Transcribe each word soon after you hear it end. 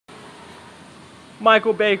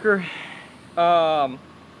Michael Baker. I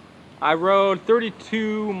rode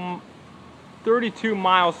 32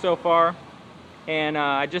 miles so far, and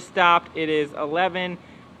I just stopped. It is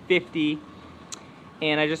 11:50,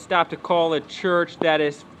 and I just stopped to call a church that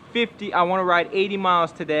is 50. I want to ride 80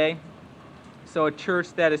 miles today, so a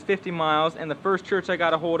church that is 50 miles. And the first church I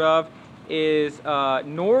got a hold of is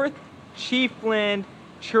North Chiefland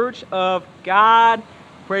Church of God.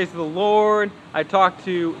 Praise the Lord. I talked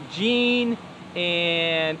to Gene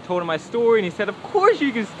and told him my story, and he said, of course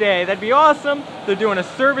you can stay, that'd be awesome. They're doing a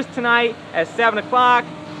service tonight at 7 o'clock.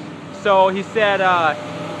 So he said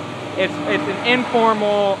it's an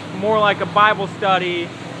informal, more like a Bible study,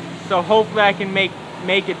 so hopefully I can make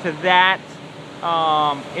it to that.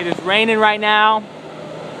 It is raining right now,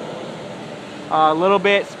 a little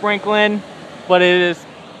bit sprinkling, but it is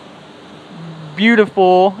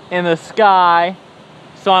beautiful in the sky,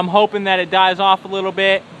 so I'm hoping that it dies off a little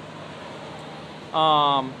bit.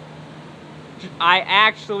 I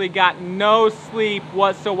actually got no sleep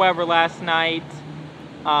whatsoever last night.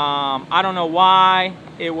 I don't know why.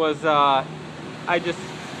 It was I just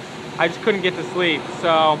couldn't get to sleep.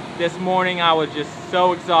 So this morning I was just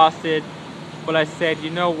so exhausted, but I said, you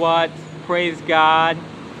know what, praise God,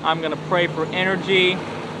 I'm gonna pray for energy.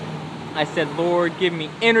 I said, Lord, give me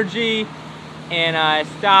energy. And I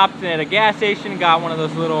stopped at a gas station and got one of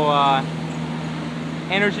those little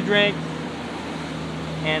energy drinks.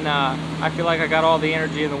 And I feel like I got all the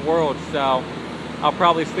energy in the world, so I'll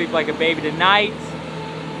probably sleep like a baby tonight.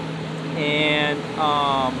 And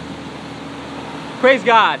praise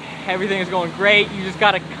God, everything is going great. You just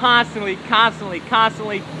got to constantly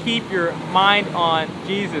keep your mind on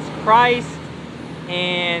Jesus Christ,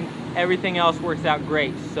 and everything else works out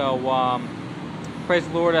great. So praise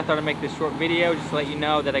the Lord. I thought I'd make this short video just to let you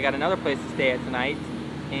know that I got another place to stay at tonight,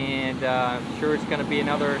 and I'm sure it's going to be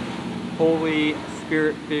another Holy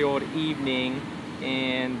Spirit-filled evening.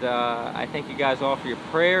 And I thank you guys all for your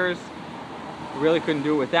prayers. Really couldn't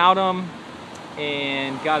do it without them.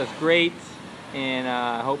 And God is great, and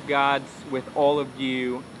I hope God's with all of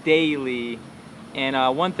you daily. And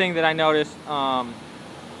one thing that I noticed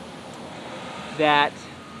that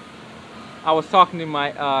I was talking to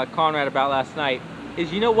my Conrad about last night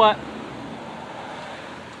is, you know what?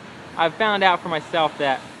 I've found out for myself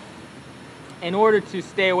that in order to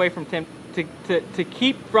stay away from to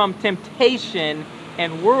keep from temptation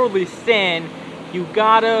and worldly sin, you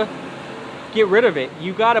gotta get rid of it.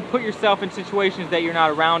 You gotta put yourself in situations that you're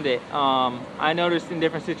not around it. I noticed in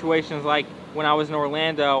different situations, like when I was in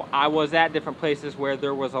Orlando, I was at different places where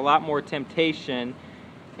there was a lot more temptation,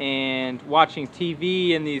 and watching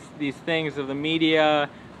TV and these things of the media,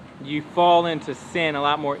 you fall into sin a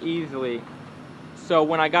lot more easily. So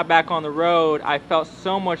when I got back on the road, I felt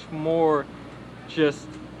so much more just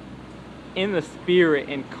in the spirit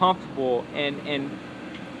and comfortable, and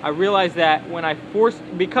I realized that when I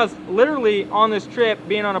because literally on this trip,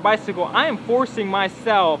 being on a bicycle, I am forcing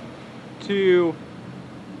myself to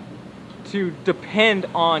depend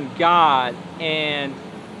on God, and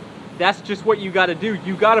that's just what you got to do.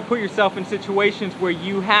 You got to put yourself in situations where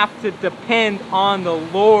you have to depend on the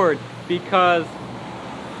Lord, because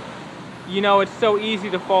you know it's so easy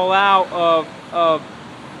to fall out of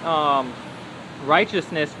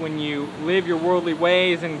righteousness when you live your worldly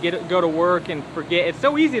ways and go to work and forget. It's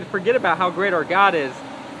so easy to forget about how great our God is.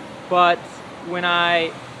 But when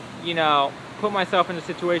I, you know, put myself into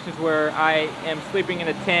situations where I am sleeping in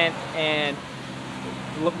a tent and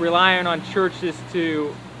relying on churches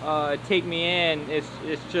to take me in, it's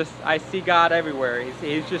just, I see God everywhere.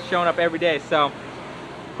 He's just showing up every day. So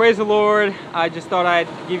praise the Lord. I just thought I'd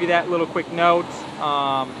give you that little quick note,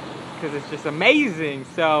 because it's just amazing.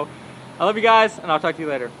 So I love you guys, and I'll talk to you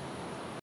later.